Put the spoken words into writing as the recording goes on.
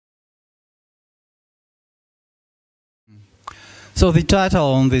So the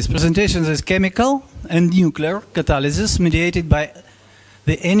title on this presentation is Chemical and Nuclear Catalysis Mediated by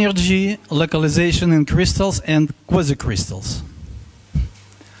the Energy Localization in Crystals and Quasicrystals.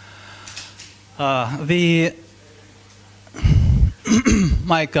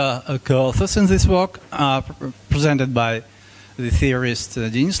 My co-authors in this work are presented by the theorist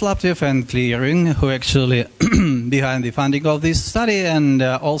Denis Laptev and Klee Irwin, who actually behind the funding of this study, and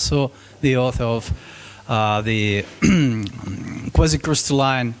also the author of the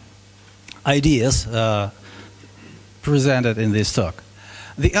quasicrystalline ideas presented in this talk.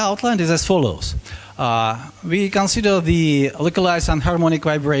 The outline is as follows. We consider the localized anharmonic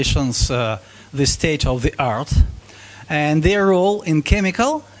vibrations the state of the art and their role in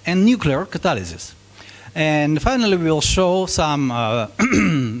chemical and nuclear catalysis. And finally, we will show some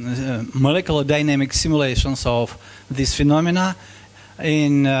molecular dynamic simulations of this phenomena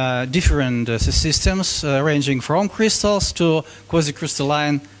in different systems ranging from crystals to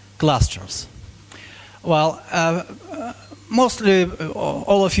quasicrystalline clusters. Well, mostly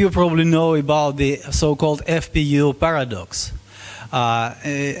all of you probably know about the so-called FPU paradox.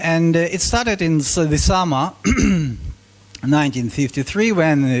 And it started in the summer 1953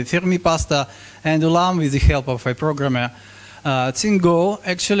 when Fermi, Pasta and Ulam, with the help of a programmer Tsingo,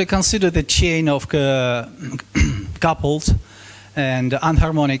 actually considered a chain of coupled and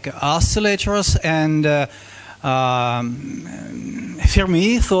anharmonic oscillators, and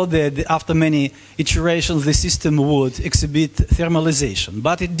Fermi thought that after many iterations the system would exhibit thermalization,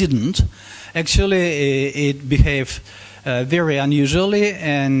 but it didn't. Actually, it behaved very unusually,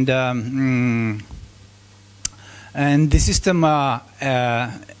 and the system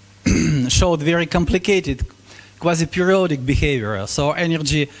showed very complicated quasi-periodic behavior. So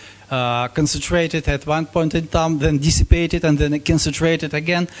energy concentrated at one point in time, then dissipated, and then concentrated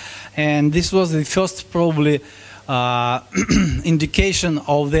again. And this was the first probably indication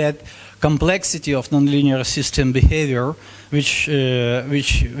of that complexity of nonlinear system behavior, which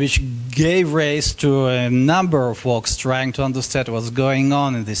gave rise to a number of folks trying to understand what's going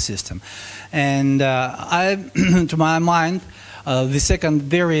on in this system. And to my mind, the second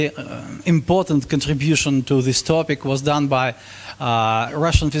very important contribution to this topic was done by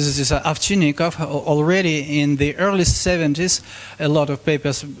Russian physicist Ovchinnikov. Already in the early 70s, a lot of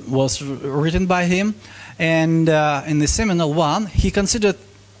papers was written by him, and in the seminal one, he considered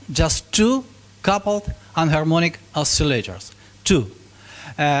just two coupled anharmonic oscillators. Two.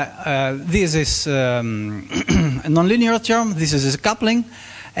 This is a nonlinear term. This is a coupling.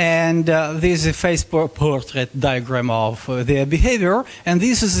 And this is a phase portrait diagram of their behavior, and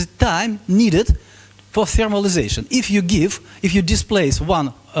this is the time needed for thermalization. If you displace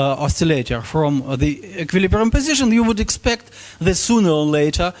one oscillator from the equilibrium position, you would expect that sooner or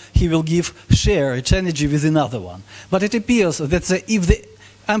later he will give shared energy with another one. But it appears that if the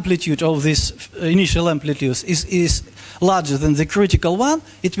amplitude of this initial amplitude is larger than the critical one,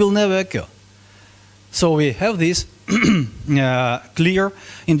 it will never occur. So we have this clear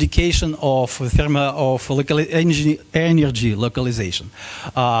indication of energy localization.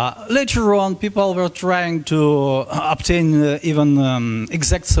 Later on, people were trying to obtain even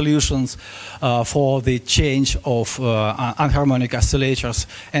exact solutions for the change of anharmonic oscillators,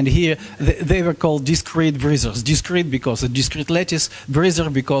 and here they were called discrete breathers. Discrete because a discrete lattice, breather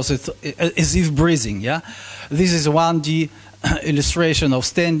because it's as if breathing. Yeah, this is a 1D illustration of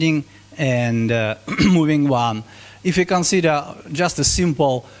standing and moving one. If you consider just a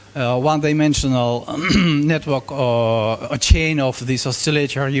simple one-dimensional network or a chain of this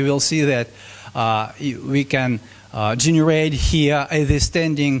oscillator, you will see that we can generate here either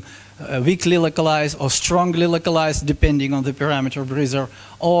standing weakly localized or strongly localized, depending on the parameter breather,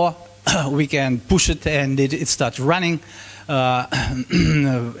 or we can push it and it starts running at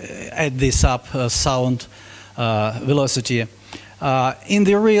the sub-sound velocity. In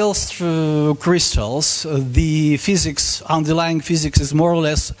the real crystals, the physics, underlying physics, is more or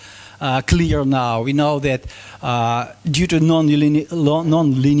less clear now. We know that due to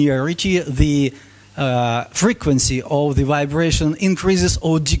non-linearity, the frequency of the vibration increases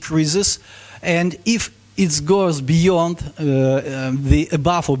or decreases, and if it goes beyond the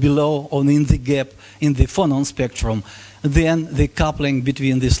above or below or in the gap in the phonon spectrum, then the coupling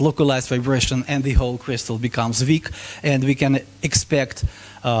between this localized vibration and the whole crystal becomes weak, and we can expect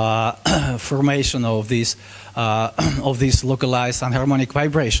formation of these localized anharmonic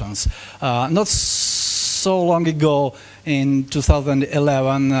vibrations. Not so long ago, in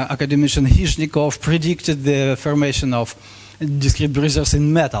 2011, academician Hizhnikov predicted the formation of discrete breathers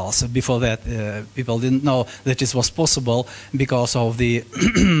in metals. Before that, people didn't know that it was possible because of the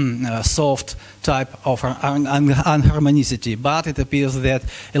soft type of unharmonicity. But it appears that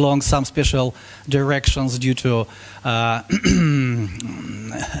along some special directions due to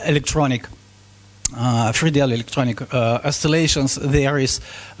electronic 3D electronic oscillations, there is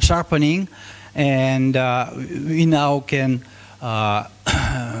sharpening, and we now can,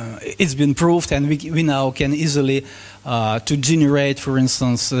 it's been proved, and we now can easily to generate, for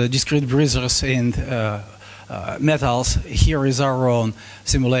instance, discrete breathers in metals. Here is our own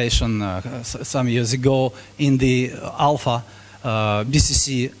simulation some years ago in the alpha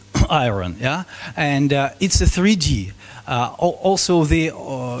BCC iron, yeah, and it's a 3D. Also, the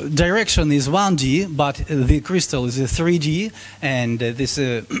direction is 1D, but the crystal is a 3D, and this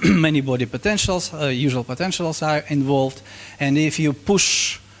many body potentials, usual potentials are involved. And if you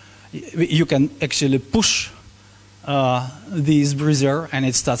push, you can actually push this breather, and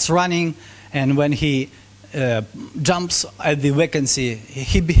it starts running. And when he jumps at the vacancy,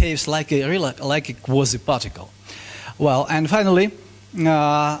 he behaves like a quasi-particle. Well, and finally,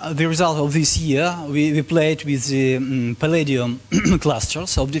 the result of this year, we played with the palladium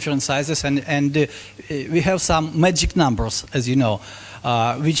clusters of different sizes, and we have some magic numbers, as you know,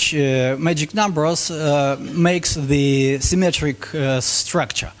 which magic numbers makes the symmetric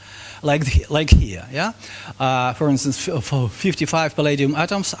structure, like here, yeah. For instance, 55 palladium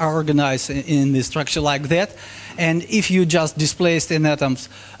atoms are organized in the structure like that, and if you just displaced in atoms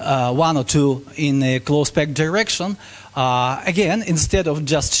one or two in a close-packed direction, again, instead of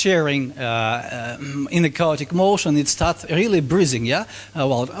just sharing in a chaotic motion, it starts really breathing, yeah?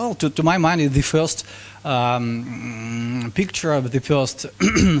 To my mind, it's the first picture of the first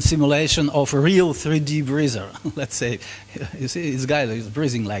simulation of a real 3D breather. Let's say, you see, this guy is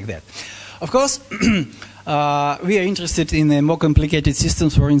breathing like that. Of course, we are interested in more complicated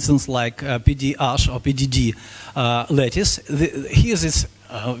systems, for instance, like PDH or PDD lattice. Here's this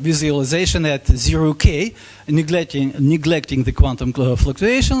visualization at 0K, neglecting the quantum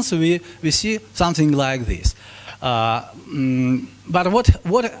fluctuations. We see something like this. But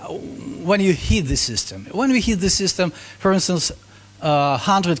when you hit the system? When we hit the system, for instance,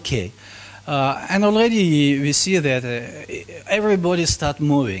 100K, and already we see that everybody start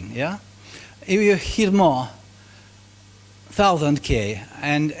moving, yeah? If you hit more, 1000K,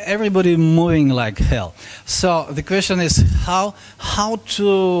 and everybody moving like hell. So the question is how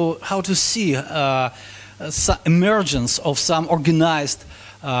to see emergence of some organized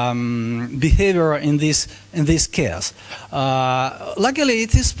behavior in this case. Luckily,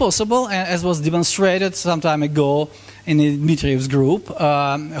 it is possible, and as was demonstrated some time ago in Dmitriev's group,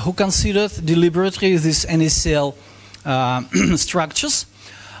 who considered deliberately these NaCl structures.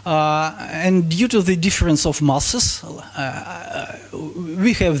 And due to the difference of masses,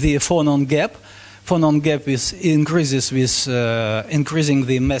 we have the phonon gap. Phonon gap increases with increasing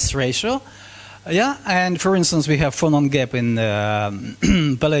the mass ratio. Yeah, and for instance, we have phonon gap in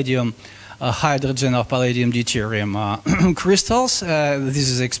palladium hydrogen or palladium deuterium crystals. This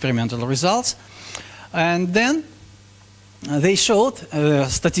is experimental results. And then they showed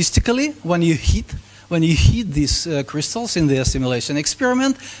statistically when you hit these crystals in their simulation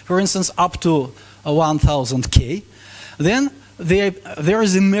experiment, for instance, up to 1000K, then there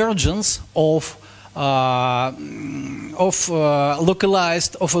is emergence of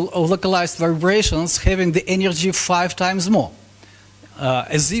localized vibrations having the energy 5 times more,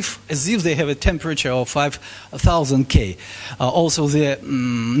 as if they have a temperature of 5000 K. Also, the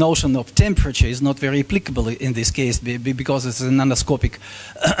notion of temperature is not very applicable in this case because it's a nanoscopic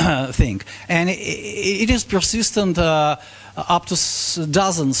thing, and it is persistent up to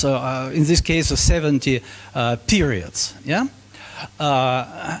dozens, in this case, 70 periods. Yeah.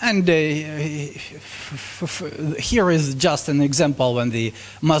 And here is just an example when the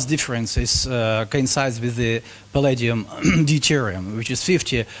mass difference is, coincides with the palladium deuterium, which is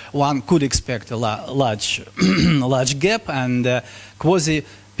 50. One could expect a large gap and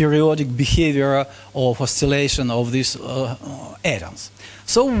quasi-periodic behavior of oscillation of these atoms.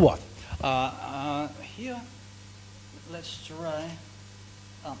 So what? Here, let's try.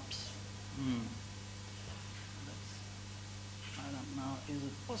 Is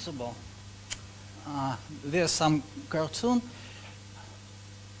it possible? There's some cartoon.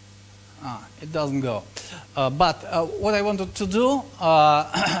 It doesn't go. But what I wanted to do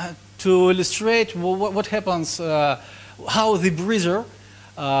to illustrate what happens, how the breather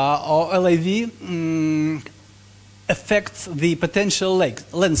or LAV affects the potential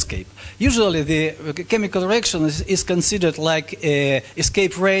landscape. Usually the chemical reaction is considered like an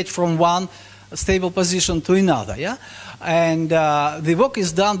escape rate from one stable position to another, yeah? And the work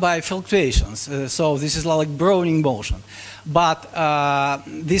is done by fluctuations, so this is like Browning motion. But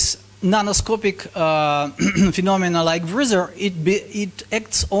this nanoscopic phenomena like breather, it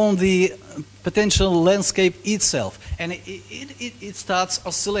acts on the potential landscape itself, and it starts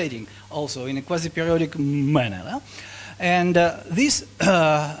oscillating also in a quasi-periodic manner. Yeah? And this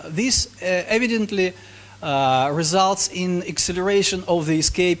evidently results in acceleration of the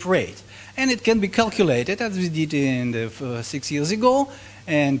escape rate. And it can be calculated, as we did in 6 years ago,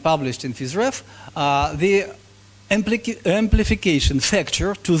 and published in Physref, the amplification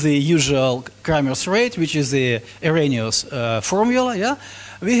factor to the usual Kramer's rate, which is the Arrhenius formula. Yeah?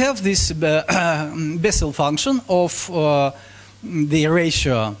 We have this Bessel function of the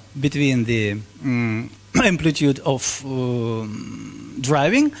ratio between the amplitude of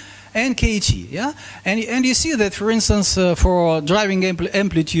driving and KT, yeah, and you see that, for instance, for driving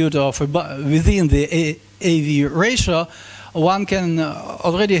amplitude of within the AV ratio, one can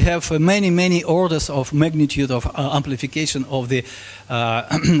already have many orders of magnitude of amplification of the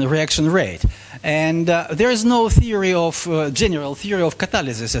reaction rate. And there is no theory of general theory of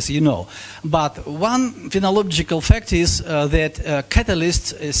catalysis, as you know. But one phenomenological fact is that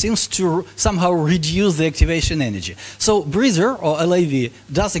catalyst seems to somehow reduce the activation energy. So breather or LAV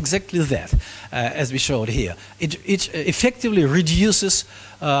does exactly that, as we showed here. It effectively reduces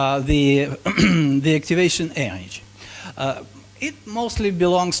the activation energy. It mostly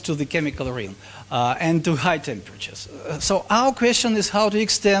belongs to the chemical realm and to high temperatures. So our question is how to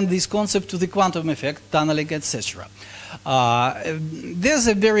extend this concept to the quantum effect, tunneling, etc. There's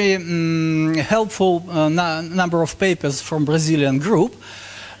a very helpful number of papers from Brazilian group.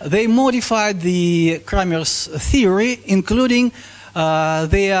 They modified the Kramer's theory, including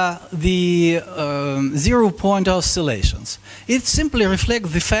the 0-point oscillations. It simply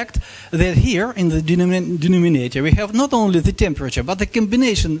reflects the fact that here in the denominator we have not only the temperature but the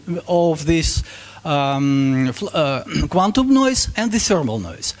combination of this quantum noise and the thermal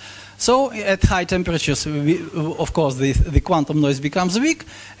noise. So at high temperatures, of course, the quantum noise becomes weak,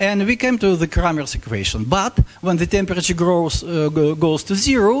 and we came to the Kramer's equation. But when the temperature goes to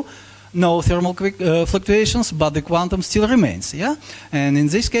zero, no thermal fluctuations, but the quantum still remains, yeah? And in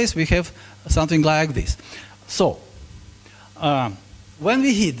this case, we have something like this. So, when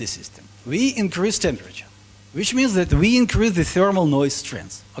we heat the system, we increase temperature, which means that we increase the thermal noise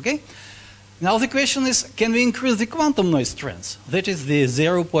strength, okay? Now the question is, can we increase the quantum noise strength? That is the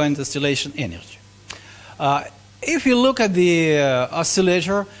 0-point oscillation energy. If you look at the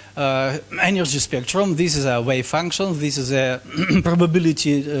oscillator energy spectrum, this is a wave function, this is a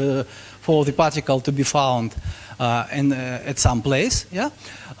probability for the particle to be found at some place. Yeah?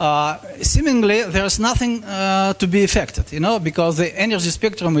 Seemingly, there's nothing to be affected, you know, because the energy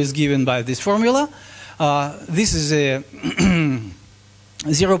spectrum is given by this formula. This is a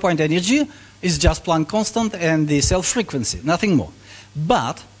 0-point energy, is just Planck constant and the cell frequency, nothing more.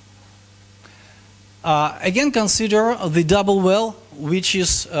 But again, consider the double well, which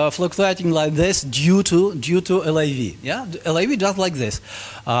is fluctuating like this due to LAV. Yeah, LAV does like this,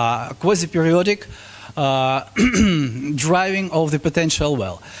 quasi-periodic driving of the potential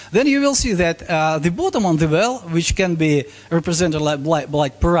well. Then you will see that the bottom on the well, which can be represented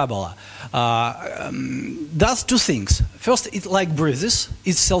like parabola, does two things. First, it like breathes,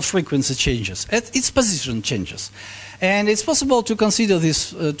 its cell frequency changes, its position changes. And it's possible to consider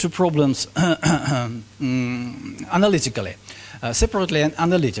these two problems analytically, separately and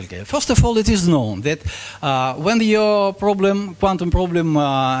analytically. First of all, it is known that when your quantum problem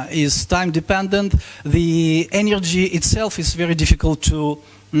is time-dependent, the energy itself is very difficult to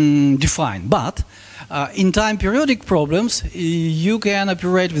define. But in time-periodic problems, you can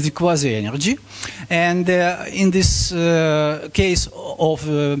operate with the quasi-energy. And in this case of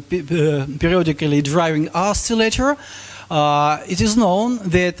periodically driving oscillator, it is known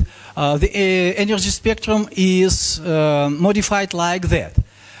that the energy spectrum is modified like that.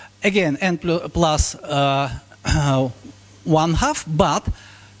 Again, n plus 1/2, but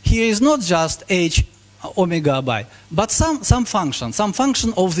here is not just h omega by, but some function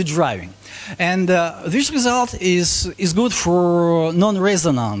of the driving. And this result is good for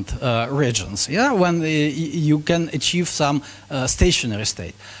non-resonant regions, yeah, when you can achieve some stationary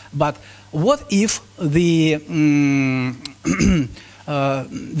state. But what if the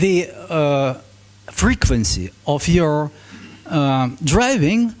frequency of your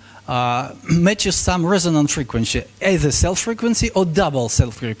driving matches some resonant frequency, either cell frequency or double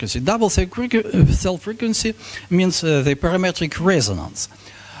cell frequency. Double cell frequency means the parametric resonance.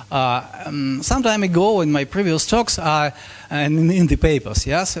 some time ago in my previous talks and in the papers,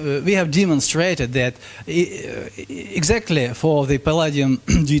 yes, we have demonstrated that exactly for the palladium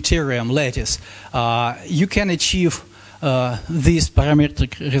deuterium lattice, you can achieve these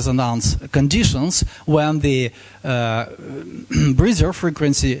parametric resonance conditions when the breather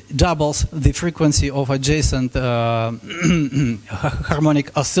frequency doubles the frequency of adjacent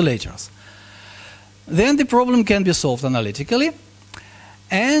harmonic oscillators. Then the problem can be solved analytically,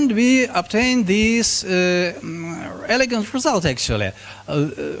 and we obtain this elegant result actually.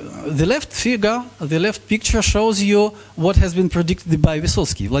 The left figure, the left picture shows you what has been predicted by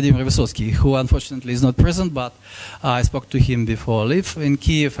Vysotsky, Vladimir Vysotsky, who unfortunately is not present, but I spoke to him before I live in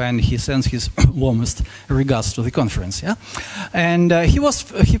Kiev, and he sends his warmest regards to the conference. Yeah? And he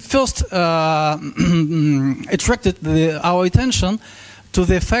first attracted our attention to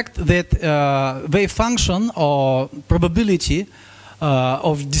the fact that wave function or probability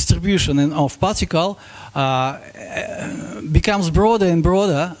of distribution of particle becomes broader and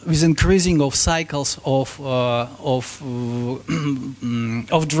broader with increasing of cycles of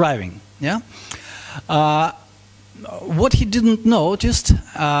driving. Yeah. What he didn't notice,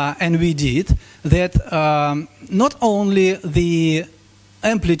 and we did, that not only the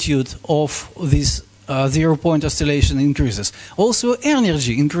amplitude of this 0-point oscillation increases, also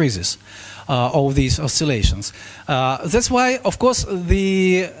energy increases of these oscillations. That's why, of course,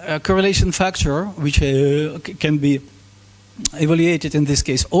 the correlation factor, which can be evaluated in this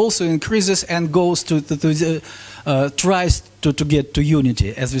case, also increases and goes to tries to get to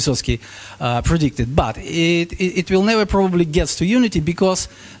unity, as Vysotsky predicted. But it will never probably get to unity because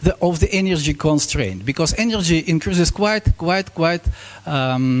of the energy constraint. Because energy increases quite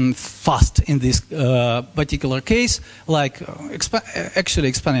fast in this particular case, like actually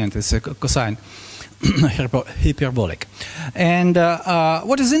exponent is a cosine. Hyperbolic. And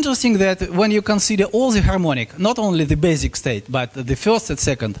what is interesting that when you consider all the harmonic, not only the basic state, but the first and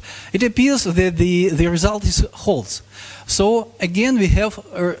second, it appears that the result is holds. So again, we have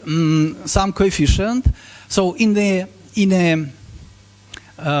some coefficient. So in a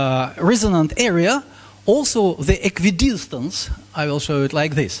resonant area, also the equidistance, I will show it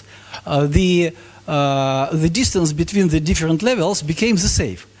like this, the distance between the different levels became the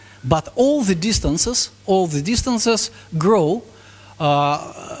same. But all the distances grow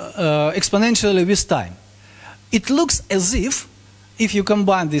exponentially with time. It looks as if you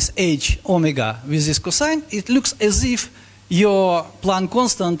combine this h omega with this cosine, it looks as if your Planck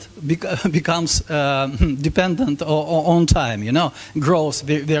constant becomes dependent on time, you know, grows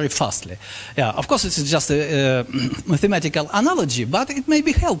very fastly. Yeah, of course, it's just a mathematical analogy, but it may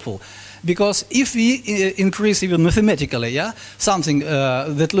be helpful. Because if we increase even mathematically, yeah, something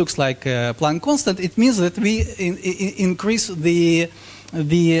that looks like Planck constant, it means that we increase the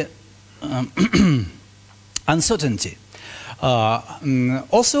uncertainty.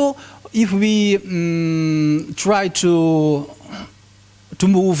 Also, if we try to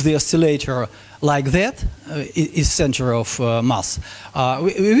move the oscillator like that, is center of mass,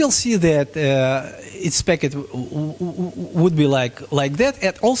 we will see that its packet would be like that,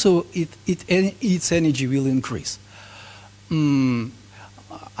 and also its energy will increase.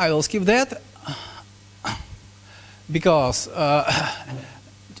 I will skip that because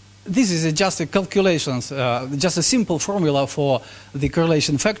this is just a calculations, just a simple formula for the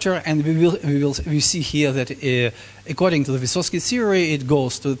correlation factor, and we see here that according to the Vysotsky theory, it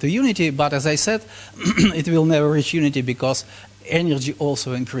goes to unity. But as I said, it will never reach unity because energy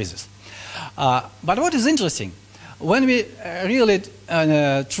also increases. But what is interesting, when we really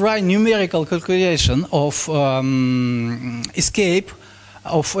try numerical calculation of escape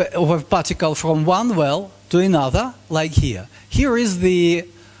of a particle from one well to another, like here. Here is the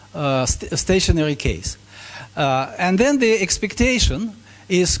stationary case. And then the expectation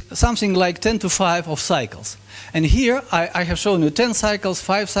is something like 10 to 5 of cycles. And here I have shown you 10 cycles,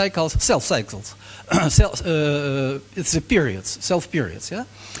 5 cycles, self cycles. It's the periods, self periods. Yeah?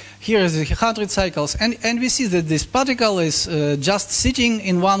 Here is 100 cycles. And we see that this particle is just sitting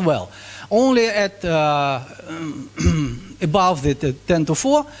in one well. Only at above the 10 to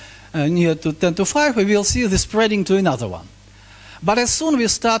 4, near to 10 to 5, we will see the spreading to another one. But as soon as we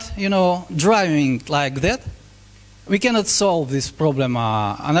start, you know, driving like that, we cannot solve this problem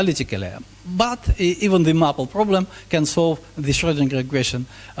analytically. But even the Maple problem can solve the Schrödinger equation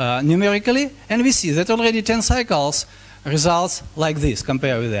numerically, and we see that already 10 cycles results like this.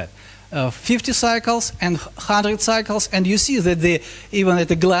 Compare with that, 50 cycles and 100 cycles, and you see that even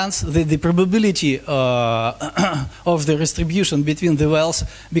at a glance, the probability of the distribution between the wells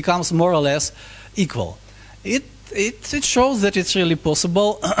becomes more or less equal. It it shows that it's really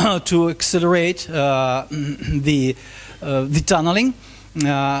possible to accelerate the tunneling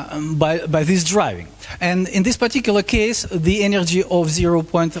by this driving. And in this particular case, the energy of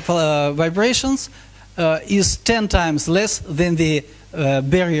 0-point vibrations is 10 times less than the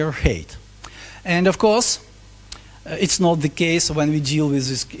barrier height. And of course, it's not the case when we deal with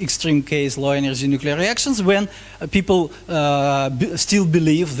this extreme case, low energy nuclear reactions, when people still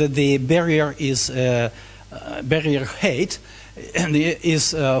believe that the barrier is barrier height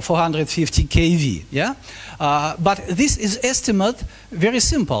is 450 kV. Yeah, but this is estimate very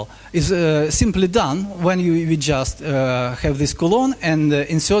simple. Is simply done when we just have this column and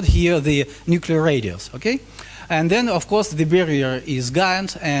insert here the nuclear radius. Okay, and then of course the barrier is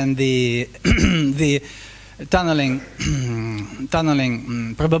gained and the the tunneling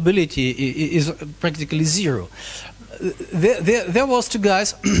probability is practically zero. There was two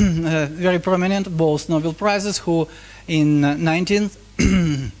guys, very prominent, both Nobel Prizes, who in 19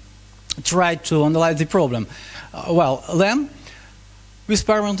 tried to analyze the problem. Well, Lamb with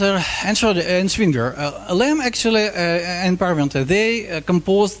Parmenter and Schwinger. Lamb actually and Parmenter, they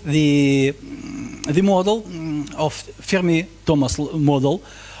composed the model of Fermi-Thomas model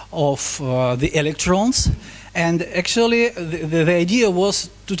of the electrons, and actually the idea was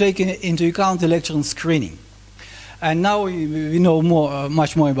to take into account electron screening. And now we know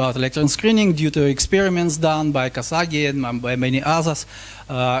much more about electron screening due to experiments done by Kasagi and by many others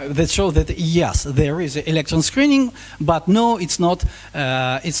that show that yes, there is electron screening, but no, it's not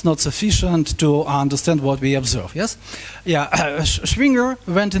sufficient to understand what we observe. Yes, yeah. Schwinger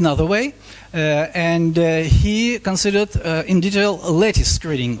went another way, and he considered in detail lattice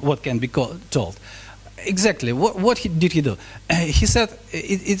screening. What can be told? Exactly. What did he do? He said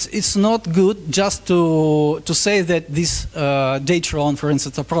it's not good just to say that this deuteron, for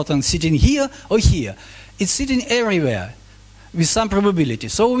instance, a proton sitting here or here. It's sitting everywhere with some probability.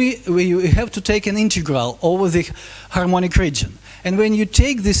 So we have to take an integral over the harmonic region. And when you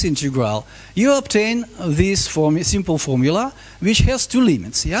take this integral, you obtain this simple formula, which has two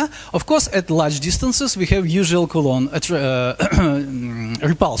limits. Yeah, of course, at large distances we have usual Coulomb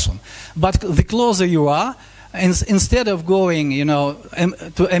repulsion, but the closer you are, instead of going, you know,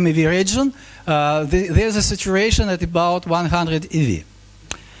 to MeV region, there's a saturation at about 100 eV.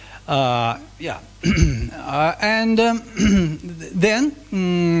 Yeah, and then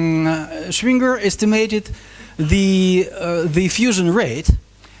Schwinger estimated the fusion rate,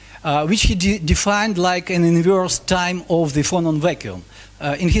 which he defined like an inverse time of the phonon vacuum.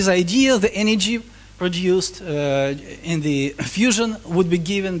 In his idea, the energy produced in the fusion would be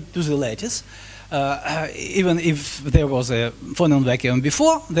given to the lattice. Even if there was a phonon vacuum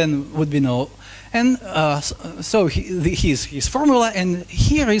before, then would be no. And so his formula, and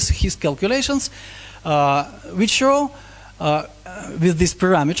here is his calculations, which show with these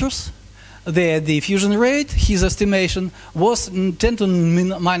parameters the fusion rate, his estimation was 10 to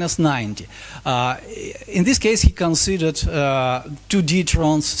minus 90. In this case, he considered two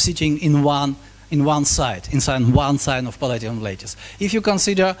deuterons sitting in one side, inside one side of palladium lattice. If you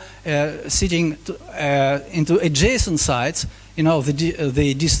consider sitting into adjacent sides, you know,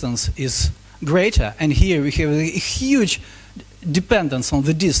 the distance is greater, and here we have a huge dependence on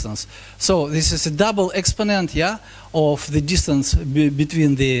the distance. So this is a double exponent, yeah, of the distance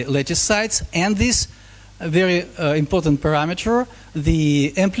between the lattice sides, and this very important parameter,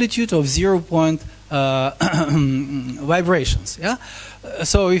 the amplitude of 0-point vibrations. Yeah.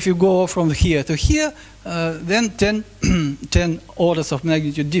 So if you go from here to here, then 10 orders of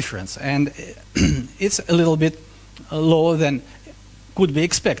magnitude difference, and it's a little bit lower than could be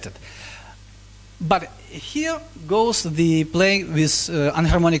expected. But here goes the play with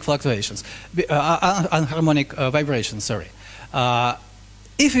anharmonic fluctuations, anharmonic vibrations. Sorry.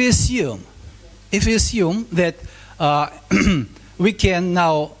 If we assume that we can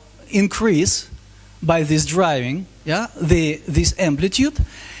now increase by this driving, yeah, this amplitude,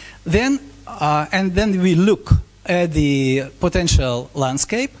 then and then we look at the potential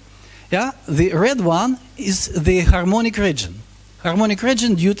landscape. Yeah, the red one is the harmonic region. Harmonic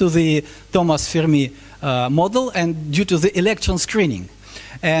region due to the Thomas Fermi model and due to the electron screening.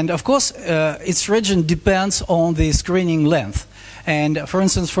 And of course, its region depends on the screening length. And for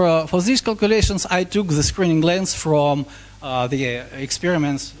instance, for these calculations, I took the screening length from the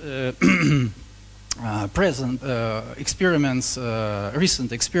experiments,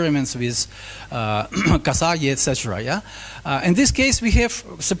 recent experiments with Kasagi, etc. Yeah, in this case, we have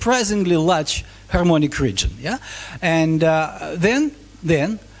surprisingly large harmonic region. Yeah, and then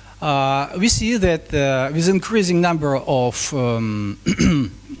we see that with increasing number of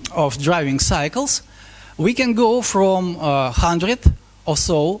of driving cycles, we can go from 100 or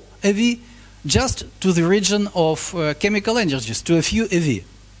so eV just to the region of chemical energies, to a few eV.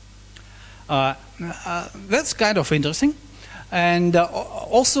 That's kind of interesting. And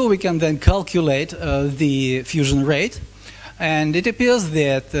also we can then calculate the fusion rate. And it appears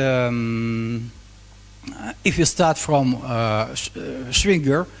that if you start from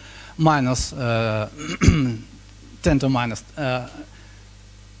Schwinger minus 10 to minus,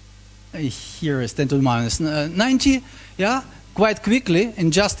 here is 10 to minus 90, yeah, quite quickly, in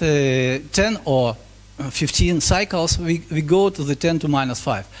just 10 or 15 cycles, we go to the 10 to minus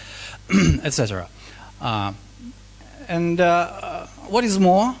 5, etc. And what is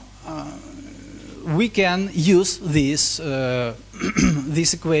more, we can use this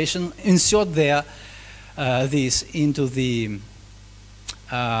this equation, insert there this into the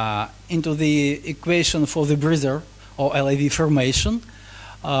equation for the breather or LAV formation,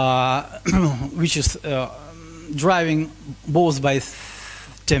 which is driving both by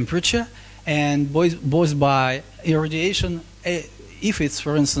temperature and both by irradiation. If it's,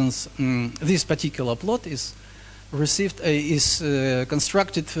 for instance, this particular plot is received is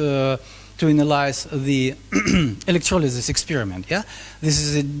constructed to analyze the electrolysis experiment. Yeah, this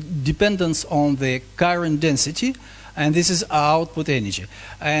is a dependence on the current density, and this is output energy.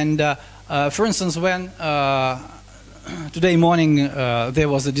 And for instance, when today morning there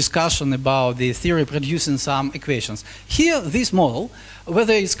was a discussion about the theory producing some equations. Here, this model,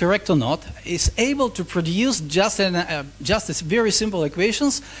 whether it's correct or not, is able to produce just as very simple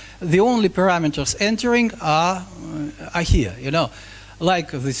equations. The only parameters entering are here, you know.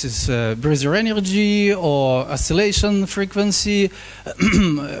 Like this is breather energy or oscillation frequency,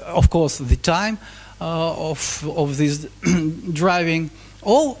 of course the time of this driving.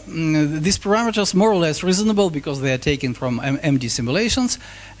 All these parameters more or less reasonable because they are taken from MD simulations,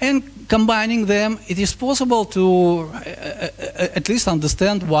 and combining them, it is possible to at least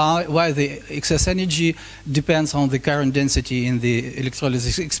understand why the excess energy depends on the current density in the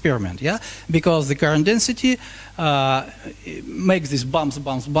electrolysis experiment. Yeah, because the current density makes these bumps,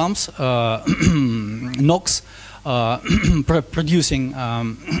 knocks, producing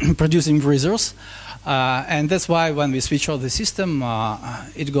breathers. And that's why when we switch off the system,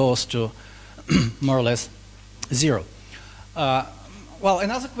 it goes to more or less 0. Well,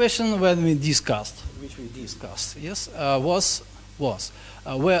 another question when we discussed, yes, was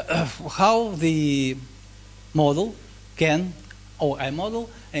how the model can, or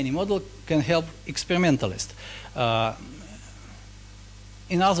any model can help experimentalists.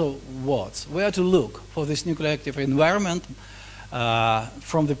 In other words, where to look for this nuclear active environment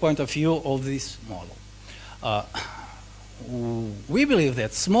from the point of view of this model. We believe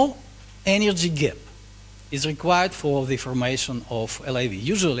that small energy gap is required for the formation of LIV.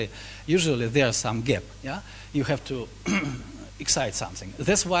 Usually there's some gap. Yeah, you have to excite something.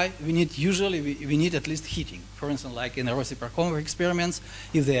 That's why we need we need at least heating. For instance, like in the Rossi-Parkhomov experiments,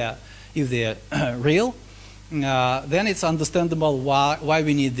 if they are real. Then it's understandable why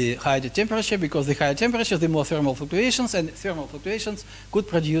we need the higher temperature, because the higher temperature, the more thermal fluctuations, and thermal fluctuations could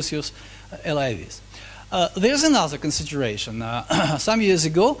produce LIVs. There's another consideration. Some years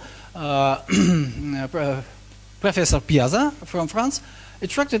ago, Professor Piazza from France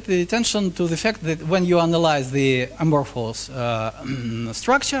attracted the attention to the fact that when you analyze the amorphous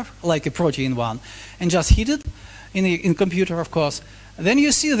structure, like a protein one, and just heat it in computer, of course, then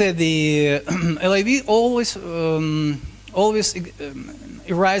you see that the LIV always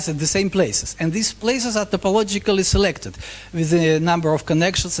arise at the same places, and these places are topologically selected with the number of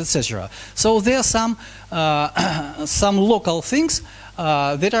connections, etc. So there are some local things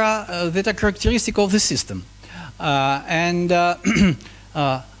that are characteristic of the system,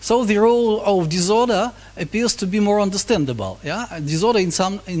 so the role of disorder appears to be more understandable. Yeah, disorder in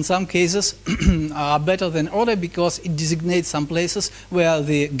some cases are better than order because it designates some places where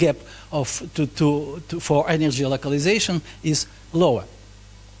the gap for energy localization is lower.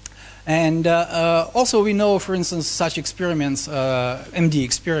 And also we know, for instance, such experiments, MD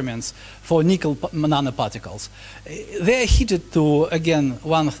experiments for nickel nanoparticles. They are heated to again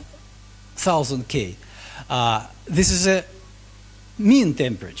 1000 K. This is a mean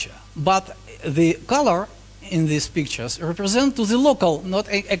temperature, but the color in these pictures represent to the local, not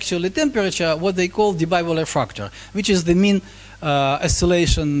actually temperature, what they call Debye-Waller factor, which is the mean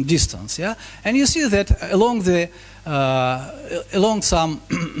oscillation distance. Yeah, and you see that along some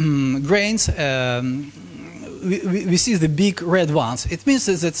grains, we see the big red ones. It means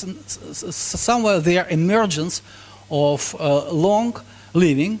that somewhere there emergence of long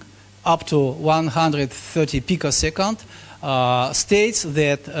living up to 130 picosecond states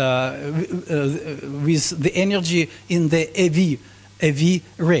that with the energy in the AV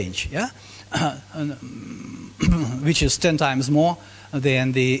range, yeah, which is 10 times more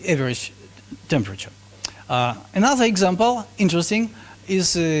than the average temperature. Another example, interesting,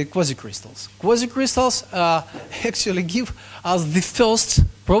 is quasicrystals. Quasicrystals actually give us the first,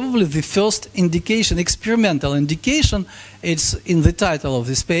 probably the first indication, experimental indication, it's in the title of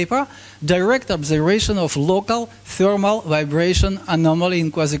this paper, direct observation of local thermal vibration anomaly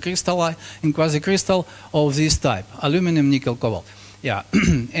in quasicrystal of this type, aluminum, nickel, cobalt. Yeah,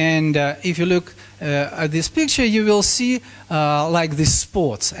 and if you look at this picture, you will see like these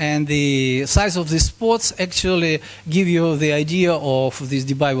spots, and the size of these spots actually give you the idea of this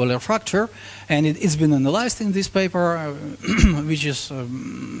dibipolar fracture, and it's been analyzed in this paper, which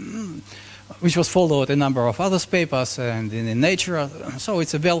was followed a number of other papers and in Nature, so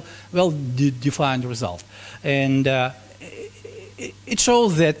it's a well-defined result, and it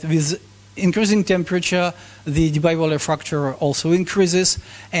shows that with increasing temperature, the dibipolar fracture also increases,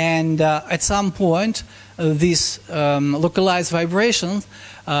 and at some point, these localized vibrations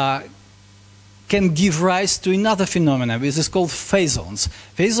can give rise to another phenomenon, which is called phase zones.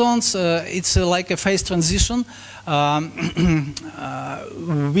 Phase zones, it's like a phase transition,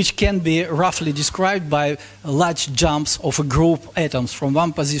 which can be roughly described by large jumps of a group atoms from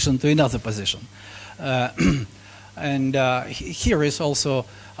one position to another position. And here is also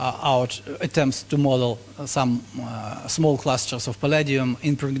our attempts to model some small clusters of palladium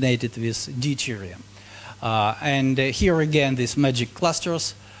impregnated with deuterium. And here again, these magic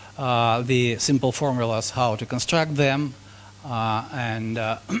clusters, the simple formulas how to construct them, and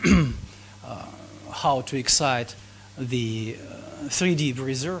how to excite the 3D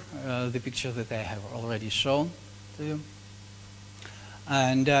breezer, the picture that I have already shown to you.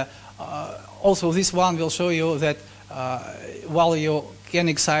 And also this one will show you that while you can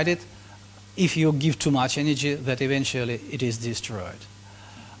excite it, if you give too much energy, that eventually it is destroyed.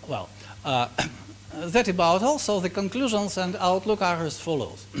 Well, that about all. So the conclusions and outlook are as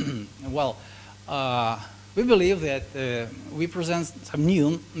follows. Well, we believe that we present some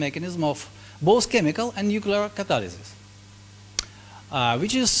new mechanism of both chemical and nuclear catalysis,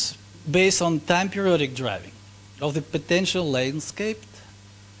 which is based on time periodic driving of the potential landscape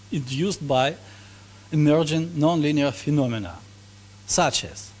induced by emerging nonlinear phenomena, such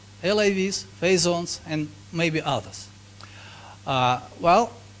as LIVs, phase zones, and maybe others.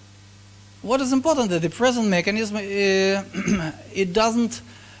 Well, what is important that the present mechanism, it doesn't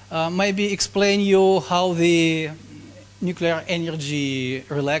maybe explain you how the nuclear energy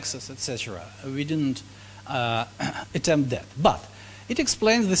relaxes, etc. We didn't attempt that. But it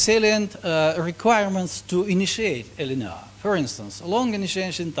explains the salient requirements to initiate LNR. For instance, long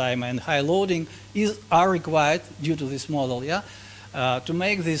initiation time and high loading are required due to this model, yeah, to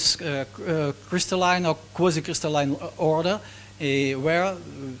make this crystalline or quasi-crystalline order where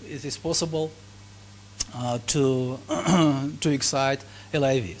it is possible to excite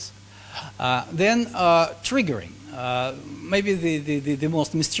LIVs. Then triggering. Maybe the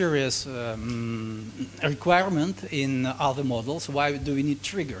most mysterious requirement in other models. Why do we need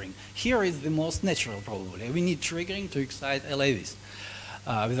triggering? Here is the most natural, probably. We need triggering to excite LIVs.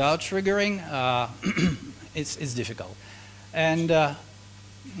 Without triggering, it's difficult. And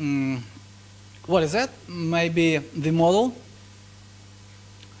what is that? Maybe the model,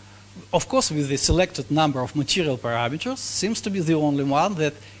 of course, with the selected number of material parameters, seems to be the only one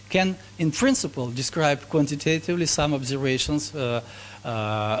that can, in principle, describe quantitatively some observations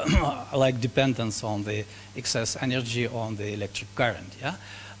like dependence on the excess energy on the electric current. Yeah?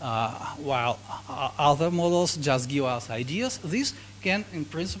 While other models just give us ideas, this can, in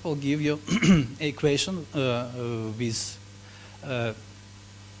principle, give you an equation with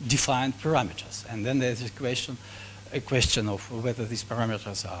defined parameters. And then there's a question of whether these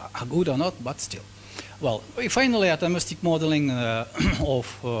parameters are good or not, but still. Well, finally, atomistic modeling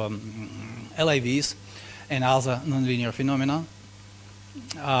of LIVs and other nonlinear phenomena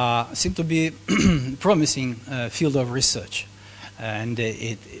seem to be promising field of research, and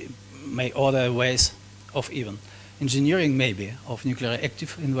it may order ways of even engineering, maybe, of nuclear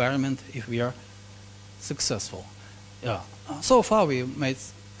active environment if we are successful. Yeah. So far, we made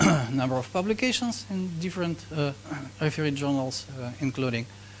a number of publications in different refereed journals, including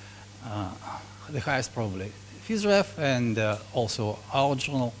the highest probably Physref, and also our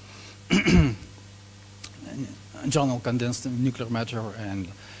journal, Journal Condensed Nuclear Matter, and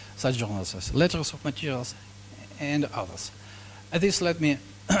such journals as Letters of Materials and others. At this, let me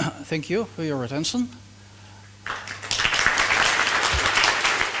thank you for your attention.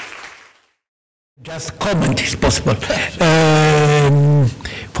 Just comment is possible.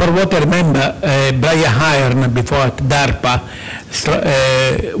 For what I remember, Brian Hirn before at DARPA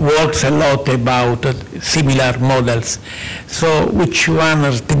works a lot about similar models. So which one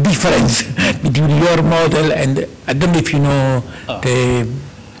is the difference between your model and, I don't know if you know the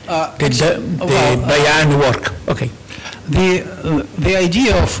Brian work. Okay. The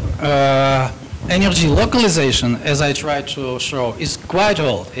idea of energy localization, as I tried to show, is quite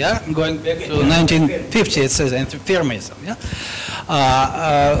old. Yeah, going back to 1950, it says, and Fermism. Yeah.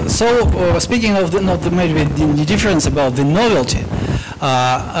 Speaking of maybe the difference about the novelty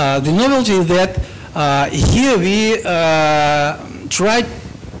that here we try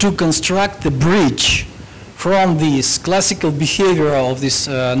to construct the bridge from this classical behavior of these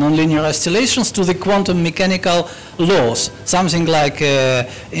nonlinear oscillations to the quantum mechanical laws, something like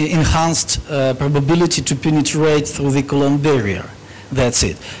enhanced probability to penetrate through the Coulomb barrier. That's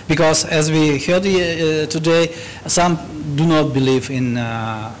it. Because as we heard today, some do not believe in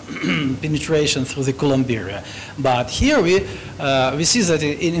penetration through the Coulomb barrier. But here we see that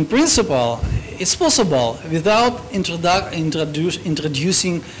in principle, it's possible without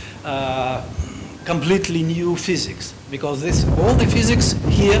introducing completely new physics, because all the physics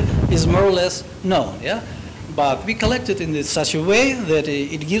here is more or less known, yeah? But we collect it in such a way that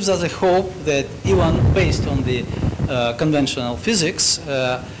it gives us a hope that even based on the conventional physics,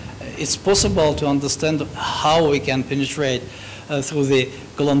 it's possible to understand how we can penetrate through the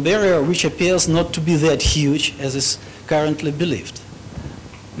Coulomb barrier, which appears not to be that huge as is currently believed.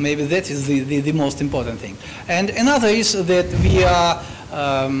 Maybe that is the most important thing. And another is that we are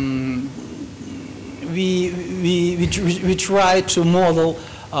we try to model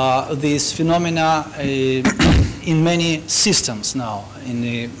these phenomena in many systems now,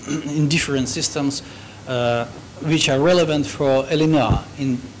 in different systems which are relevant for LNR,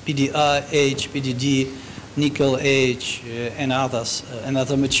 in PDI, H, PDD, nickel H, and others, and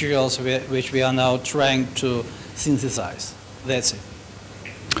other materials which we are now trying to synthesize. That's it.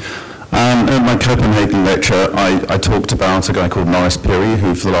 In my Copenhagen lecture, I talked about a guy called Norris Peary,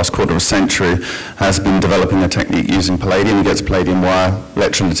 who for the last quarter of a century has been developing a technique using palladium. He gets palladium wire,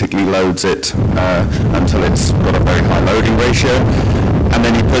 electrolytically loads it until it's got a very high loading ratio, and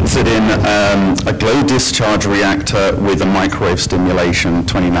then he puts it in a glow discharge reactor with a microwave stimulation,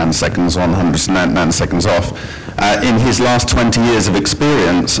 20 nanoseconds on, 100 nanoseconds off. In his last 20 years of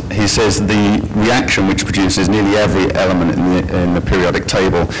experience, he says the reaction, which produces nearly every element in the periodic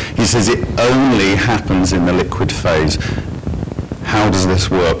table, he says it only happens in the liquid phase. How does this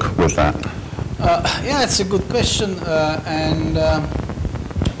work with that? Yeah, it's a good question,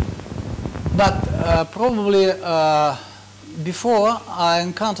 but probably before I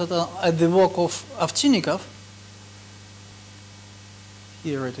encountered at the work of Ovchinnikov.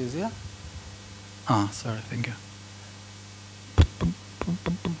 Here it is, yeah? Ah, sorry, thank you.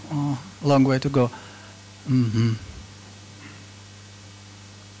 Oh, long way to go. Mm-hmm.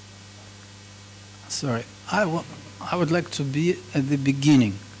 Sorry, I would like to be at the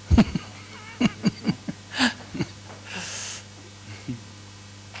beginning.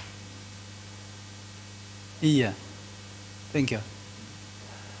 Yeah, thank you.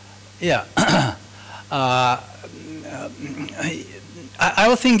 Yeah. I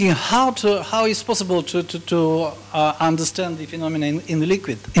was thinking how it's possible to understand the phenomenon in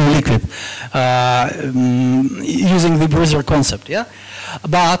liquid using the Bruiser concept, yeah.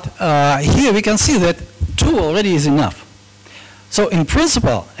 But here we can see that 2 already is enough. So in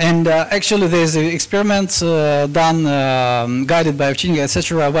principle, and actually there's experiments done guided by Ovchinnikov,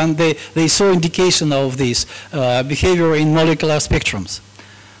 etc., when they saw indication of this behavior in molecular spectrums.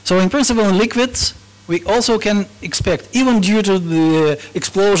 So in principle, in liquids, we also can expect, even due to the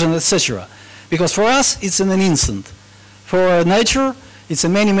explosion, etc. Because for us, it's in an instant. For nature, it's a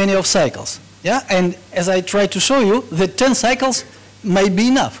many of cycles. Yeah, and as I tried to show you, the 10 cycles might be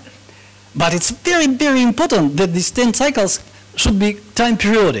enough. But it's very important that these 10 cycles should be time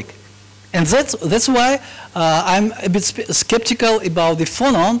periodic. And that's why I'm a bit skeptical about the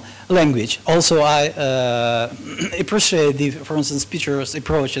phonon language. Also, I appreciate, for instance, Peter's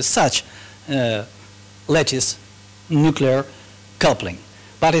approach as such, lattice nuclear coupling.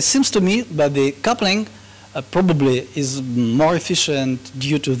 But it seems to me that the coupling probably is more efficient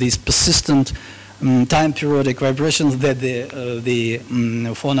due to these persistent time periodic vibrations that the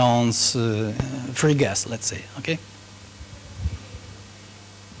phonons free gas, let's say, okay?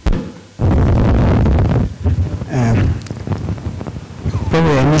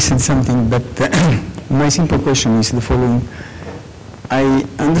 Probably I'm missing something, but my simple question is the following. I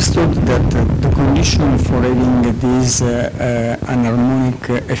understood that the condition for having this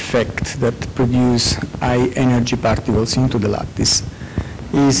anharmonic effect that produce high energy particles into the lattice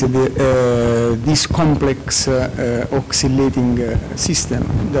is this complex oscillating system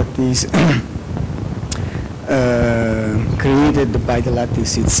that is created by the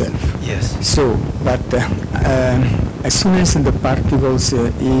lattice itself. Yes. So, but as soon as the particles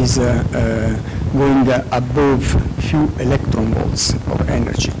is going above few electron volts of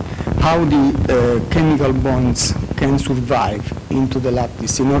energy, how the chemical bonds can survive into the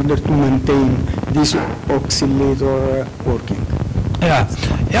lattice in order to maintain this oscillator working? Yeah,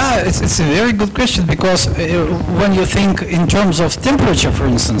 it's a very good question, because when you think in terms of temperature, for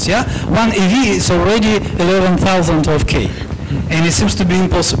instance, yeah, 1 eV is already 11,000 of K, and it seems to be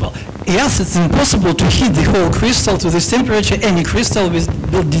impossible. Yes, it's impossible to heat the whole crystal to this temperature. Any crystal will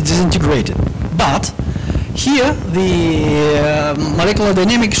be disintegrated. But here, the molecular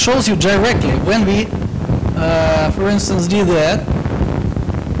dynamics shows you directly when we, for instance, did that.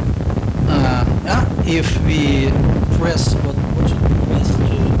 If we press what should we press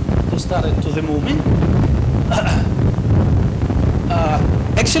to start it to the movement.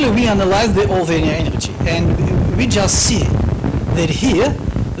 Actually, we analyzed all the energy, and we just see that here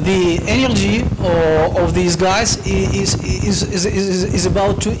the energy of these guys is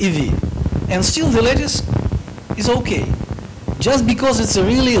about 2 eV, and still the lattice is okay, just because it's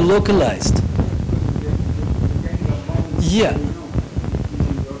really localized. Yeah.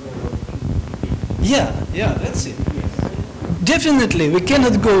 Yeah, that's it. Definitely, we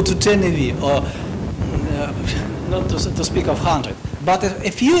cannot go to 10 eV, or not to speak of 100, but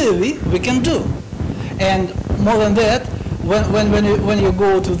a few eV we can do. And more than that, when you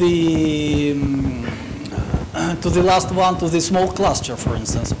go to the last one, to the small cluster, for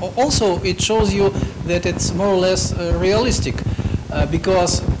instance, also it shows you that it's more or less realistic,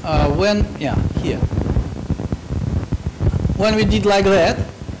 because when we did like that,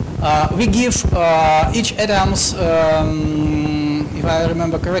 we give each atoms, if I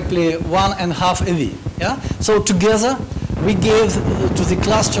remember correctly, 1.5 eV. Yeah. So together we gave to the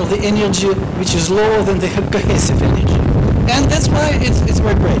cluster the energy which is lower than the cohesive energy, and that's why it's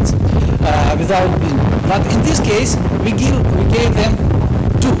very great. But in this case, we gave them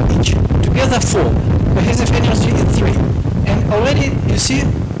 2 each, together 4. Cohesive energy is 3, and already you see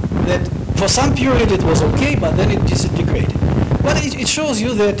that for some period it was okay, but then it disintegrated. But it shows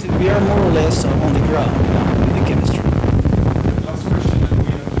you that we are more or less on the ground with the chemistry. Last question, and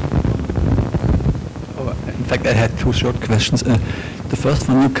we have in fact, I had 2 short questions. The first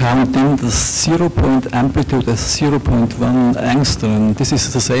one, you count in the 0-point amplitude as 0.1 angstrom. This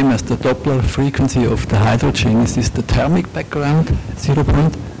is the same as the Doppler frequency of the hydrogen. Is this the thermic background, 0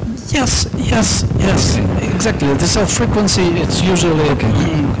 point? Yes, okay. Exactly. The cell frequency, it's usually,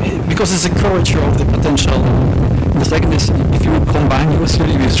 because it's a curvature of the potential. The second is, if you combine your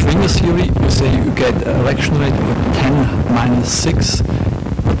theory with Schwinger's theory, you say you get a reaction rate of 10 - 6.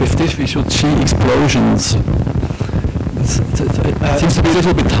 But with this, we should see explosions. It seems to be a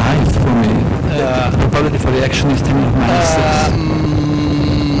little bit high for me. The probability for reaction is 10 - 6.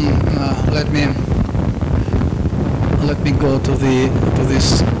 Let me go to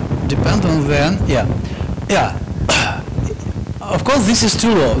this dependent then. Yeah. Of course, this is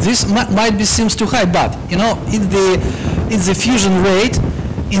too low. This might seems too high, but you know, it's the fusion rate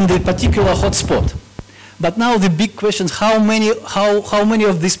in the particular hotspot. But now the big question is how many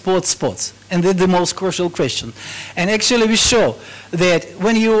of these spots, and that's the most crucial question. And actually, we show that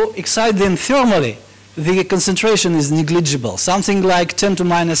when you excite them thermally, the concentration is negligible, something like 10 to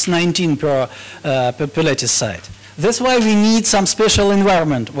minus 19 per lattice site. That's why we need some special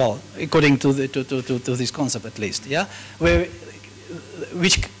environment. Well, according to this concept at least, yeah,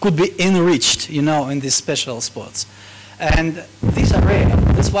 which could be enriched, you know, in these special spots. And these are rare.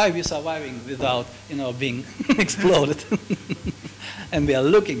 That's why we're surviving without, you know, being exploded. And we are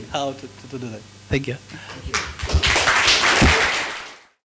looking how to do that. Thank you. Thank you.